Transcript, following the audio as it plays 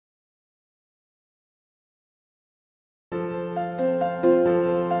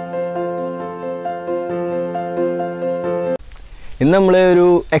ഇന്ന് നമ്മൾ ഒരു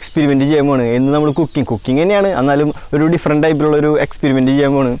എക്സ്പെരിമെൻറ്റ് ചെയ്യാൻ പോണ്. ഇന്ന് നമ്മൾ കുക്കിംഗ് തന്നെയാണ്, എന്നാലും ഒരു ഡിഫറെൻറ്റ് ടൈപ്പിലുള്ളൊരു എക്സ്പെരിമെൻറ്റ്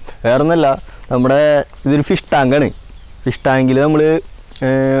ചെയ്യാൻ പോണ്. വേറെ ഒന്നല്ല, നമ്മുടെ ഇതൊരു ഫിഷ് ടാങ്കാണ്. ഫിഷ് ടാങ്കിൽ നമ്മൾ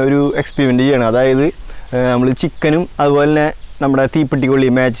ഒരു എക്സ്പെരിമെൻറ്റ് ചെയ്യണം. അതായത് നമ്മൾ ചിക്കനും അതുപോലെ തന്നെ നമ്മുടെ തീപ്പെട്ടിക്കൊള്ളി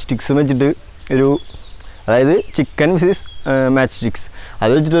മാച്ച് സ്റ്റിക്സും വെച്ചിട്ട് അതായത് ചിക്കൻ വിസിസ് മാച്ച് സ്റ്റിക്സ്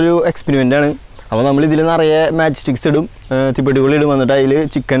അത് വെച്ചിട്ടൊരു എക്സ്പെരിമെൻ്റാണ്. അപ്പോൾ നമ്മളിതിൽ നിറയെ മാച്ച് സ്റ്റിക്സ് ഇടും, തീപ്പെട്ടിക്കൊള്ളി ഇടും. വന്നിട്ട് അതിൽ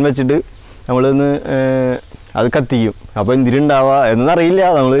ചിക്കൻ വെച്ചിട്ട് നമ്മളൊന്ന് അത് കത്തിക്കും. അപ്പോൾ എന്തിനുണ്ടാവുക എന്നറിയില്ല,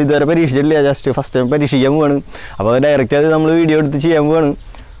 നമ്മൾ ഇതുവരെ പരീക്ഷിച്ചിട്ടില്ല, ജസ്റ്റ് ഫസ്റ്റ് ടൈം പരീക്ഷിക്കാൻ പോവാണ്. അപ്പോൾ ഡയറക്റ്റ് അത് നമ്മൾ വീഡിയോ എടുത്ത് ചെയ്യാൻ പോവാണ്.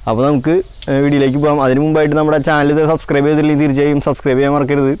 അപ്പോൾ നമുക്ക് വീഡിയോയിലേക്ക് പോകാം. അതിന് മുമ്പായിട്ട് നമ്മുടെ ചാനൽ സബ്സ്ക്രൈബ് ചെയ്തില്ലെങ്കിൽ തീർച്ചയായും സബ്സ്ക്രൈബ് ചെയ്യാൻ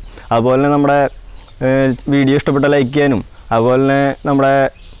മറക്കരുത്. അതുപോലെ തന്നെ നമ്മുടെ വീഡിയോ ഇഷ്ടപ്പെട്ട ലൈക്ക് ചെയ്യാനും അതുപോലെ തന്നെ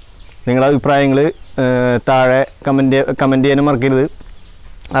നിങ്ങളുടെ അഭിപ്രായങ്ങൾ താഴെ കമൻറ്റ് ചെയ്യാനും മറക്കരുത്.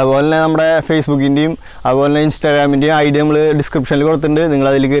 അതുപോലെ തന്നെ നമ്മുടെ ഫേസ്ബുക്കിൻ്റെയും അതുപോലെ തന്നെ ഇൻസ്റ്റാഗ്രാമിൻ്റെയും ഐഡി നമ്മൾ ഡിസ്ക്രിപ്ഷനിൽ കൊടുത്തിട്ടുണ്ട്. നിങ്ങൾ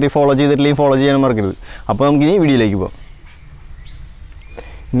അതിൽ കയറി ഫോളോ ചെയ്തിട്ടില്ലെങ്കിൽ ഫോളോ ചെയ്യാനും മറക്കരുത്. അപ്പോൾ നമുക്കിനി വീഡിയോയിലേക്ക് പോകാം.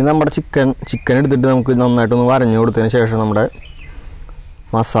 ഇനി നമ്മുടെ ചിക്കൻ എടുത്തിട്ട് നമുക്ക് നന്നായിട്ടൊന്ന് വരഞ്ഞു കൊടുത്തതിന് ശേഷം നമ്മുടെ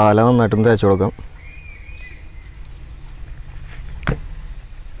മസാല നന്നായിട്ടൊന്ന് തേച്ച് കൊടുക്കാം.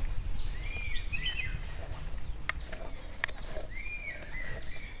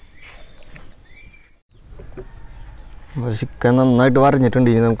 ചിക്കൻ നന്നായിട്ട് വരഞ്ഞിട്ടുണ്ട്.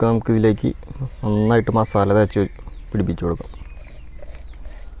 ഇനി നമുക്ക് ഇതിലേക്ക് നന്നായിട്ട് മസാല തേച്ച് പിടിപ്പിച്ച് കൊടുക്കാം.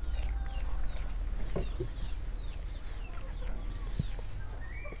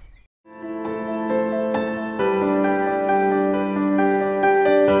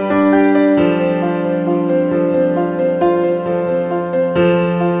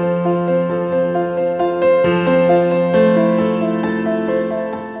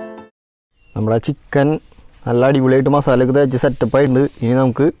 നമ്മുടെ ചിക്കൻ നല്ല അടിപൊളിയായിട്ട് മസാലയൊക്കെ തേച്ച് സെറ്റപ്പായിട്ടുണ്ട്. ഇനി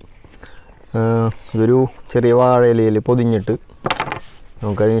നമുക്ക് ഇതൊരു ചെറിയ വാഴയിലയിൽ പൊതിഞ്ഞിട്ട്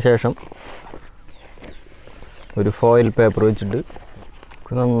നമുക്കതിന് ശേഷം ഒരു ഫോയിൽ പേപ്പർ വെച്ചിട്ട്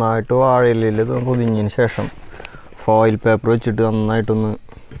നന്നായിട്ട് വാഴയിലയിൽ പൊതിഞ്ഞതിന് ശേഷം ഫോയിൽ പേപ്പർ വെച്ചിട്ട് നന്നായിട്ടൊന്ന്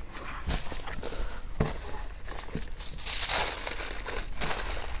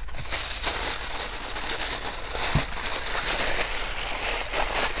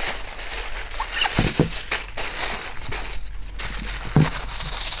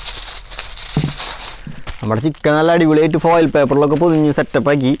നമ്മുടെ ചിക്കൻ നല്ല അടിപൊളിയായിട്ട് ഫോയിൽ പേപ്പറിലൊക്കെ പൊതിഞ്ഞ്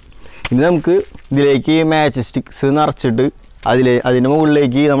സെറ്റപ്പാക്കി. ഇനി നമുക്ക് ഇതിലേക്ക് മാച്ച് സ്റ്റിക്സ് നിറച്ചിട്ട് അതിൻ്റെ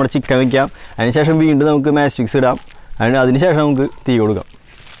മുകളിലേക്ക് നമ്മുടെ ചിക്കൻ വയ്ക്കാം. അതിനുശേഷം വീണ്ടും നമുക്ക് മാച്ച് സ്റ്റിക്സ് ഇടാം. അതിനുശേഷം നമുക്ക് തീ കൊടുക്കാം.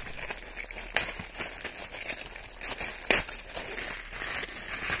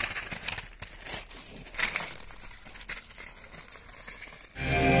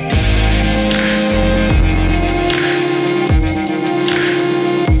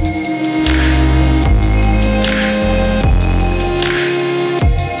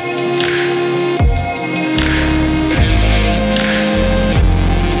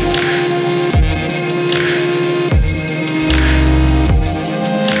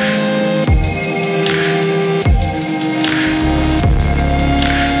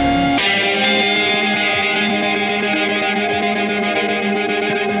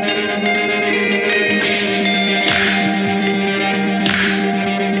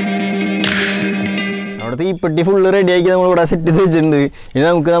 തീപ്പെട്ടി ഫുള്ള് റെഡിയാക്കി നമ്മളിവിടെ സെറ്റ് ചെയ്ത് വെച്ചിട്ടുണ്ട്. ഇനി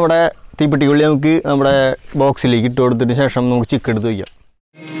നമുക്ക് നമ്മുടെ തീപ്പെട്ടിക്കുള്ളി നമ്മുടെ ബോക്സിലേക്ക് ഇട്ട് കൊടുത്തതിന് ശേഷം നമുക്ക് ചിക്കൻ എടുത്ത് വയ്ക്കാം.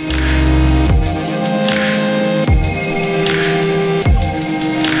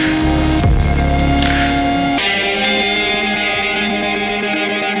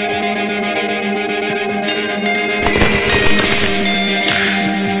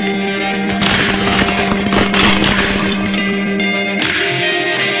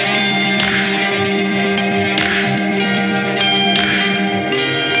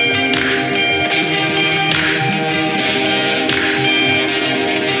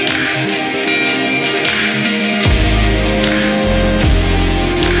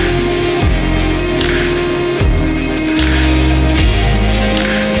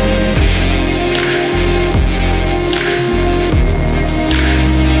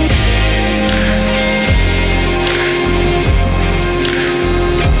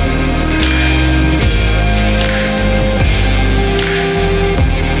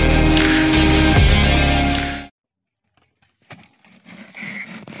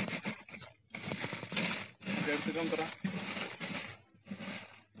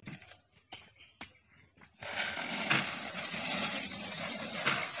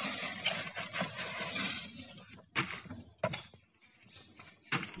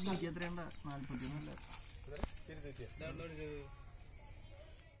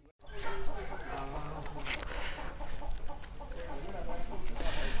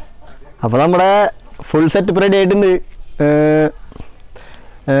 അപ്പോൾ നമ്മുടെ ഫുൾ സെറ്റപ്പ് റെഡി ആയിട്ടുണ്ട്.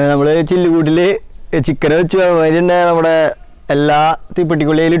 നമ്മൾ ചില്ലുകൂട്ടിൽ ചിക്കനെ വെച്ച് അതിന് തന്നെ നമ്മുടെ എല്ലാ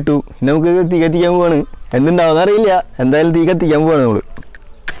തീപ്പെട്ടിക്കൊള്ളിയിലിട്ടു. ഇനി നമുക്ക് തീ കത്തിക്കാൻ പോവാണ്. എന്തുണ്ടാവുമെന്ന് അറിയില്ല, എന്തായാലും തീ കത്തിക്കാൻ പോവാണ് നമ്മൾ.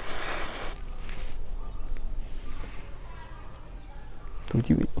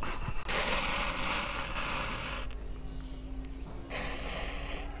 തൂക്കിപ്പോയി.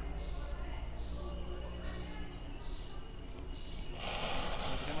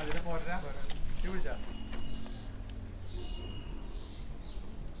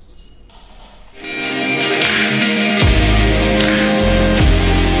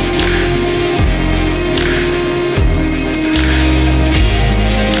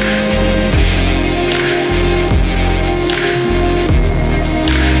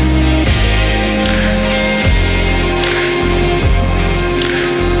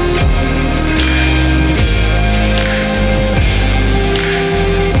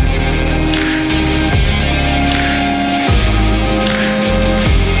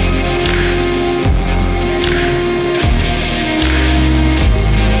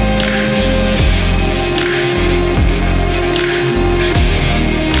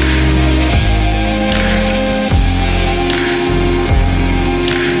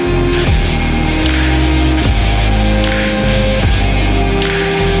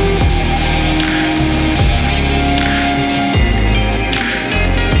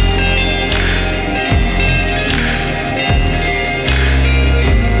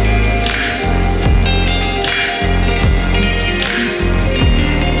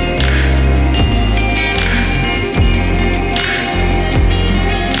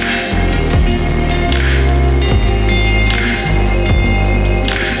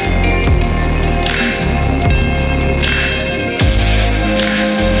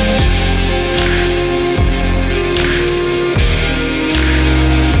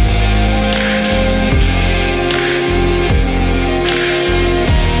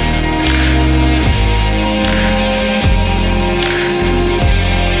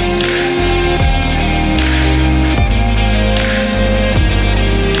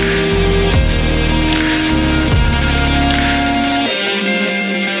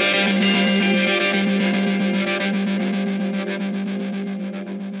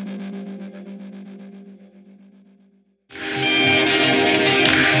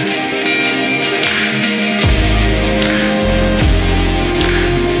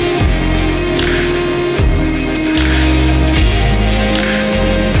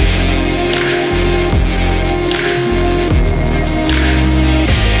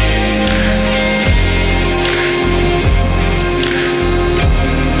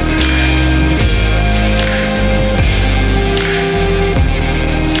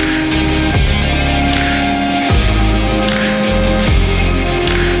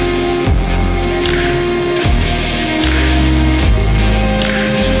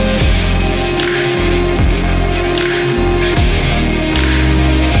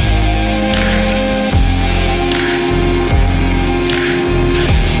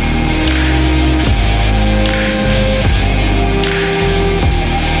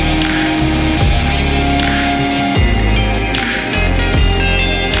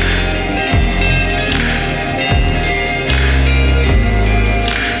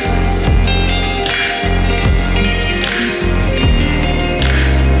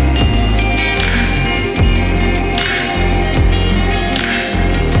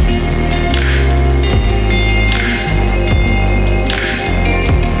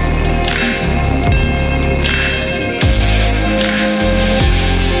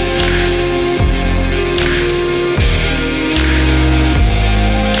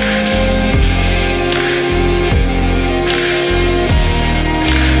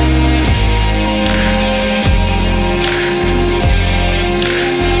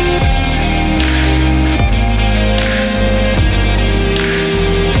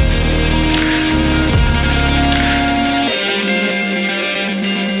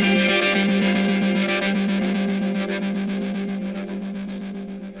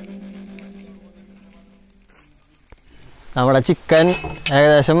 നമ്മുടെ ചിക്കൻ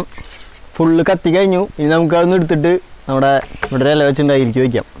ഏകദേശം ഫുള്ള് കത്തി കഴിഞ്ഞു. ഇനി നമുക്കതൊന്ന് എടുത്തിട്ട് നമ്മുടെ ഇവിടെ ഇല വെച്ചുണ്ടായിരിക്കും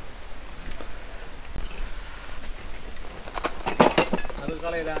വയ്ക്കാം.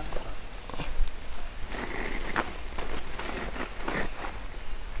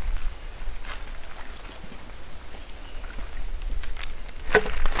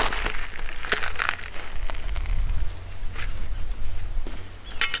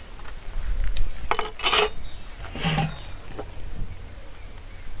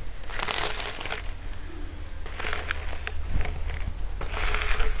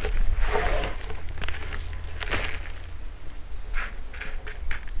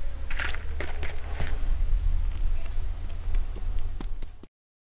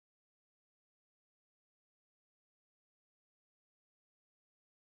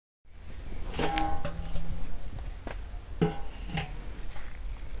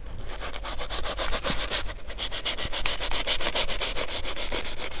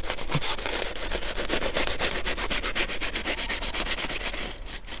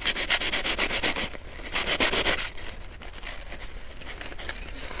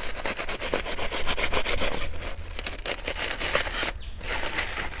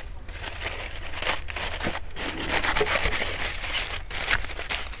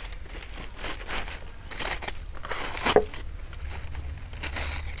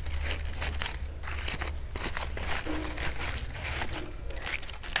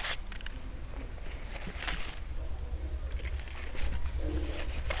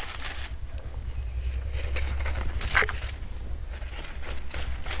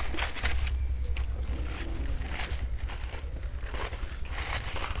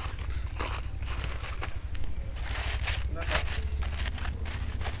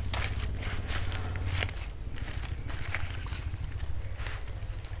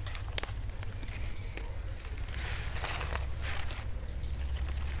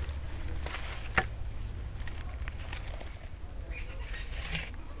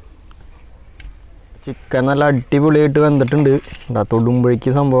 ചിക്കൻ നല്ല അടിപൊളിയായിട്ട് വെന്തിട്ടുണ്ട്. എന്താ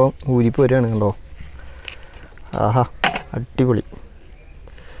തൊടുമ്പോഴേക്ക് സംഭവം ഊരിപ്പോരാണ് കണ്ടോ. ആഹാ അടിപൊളി,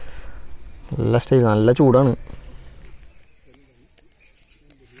 നല്ല സ്റ്റൈൽ, നല്ല ചൂടാണ്.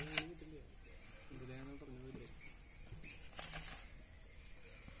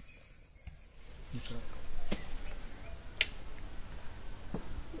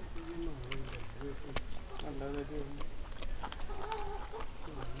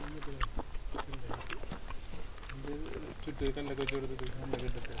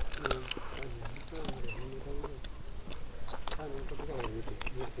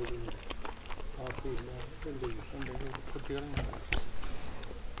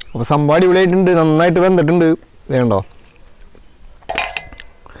 അപ്പോൾ സംഭവം അടിപൊളിയായിട്ടുണ്ട്, നന്നായിട്ട് വെന്തിട്ടുണ്ട്. വേണ്ടോ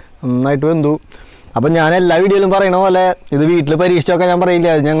നന്നായിട്ട് വെന്തു. അപ്പം ഞാൻ എല്ലാ വീഡിയോയിലും പറയണ പോലെ ഇത് വീട്ടിൽ പരീക്ഷിച്ചൊക്കെ ഞാൻ പറയില്ല,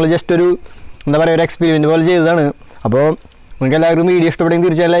 അത് ഞങ്ങൾ ജസ്റ്റ് ഒരു എന്താ പറയുക ഒരു എക്സ്പെരിമെൻറ്റ് പോലെ ചെയ്തതാണ്. അപ്പോൾ നിങ്ങൾക്ക് എല്ലാവരും വീഡിയോ ഇഷ്ടപ്പെടുമെങ്കിൽ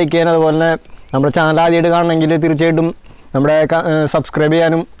തീർച്ചയായും ലൈക്ക് ചെയ്യാൻ, അതുപോലെ തന്നെ നമ്മുടെ ചാനൽ ആദ്യമായിട്ട് കാണണമെങ്കിൽ തീർച്ചയായിട്ടും നമ്മുടെ സബ്സ്ക്രൈബ്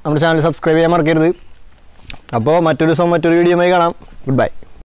ചെയ്യാനും നമ്മുടെ ചാനൽ സബ്സ്ക്രൈബ് ചെയ്യാൻ മറക്കരുത്. അപ്പോൾ മറ്റൊരു ദിവസം മറ്റൊരു വീഡിയോയുമായി കാണാം. Good bye.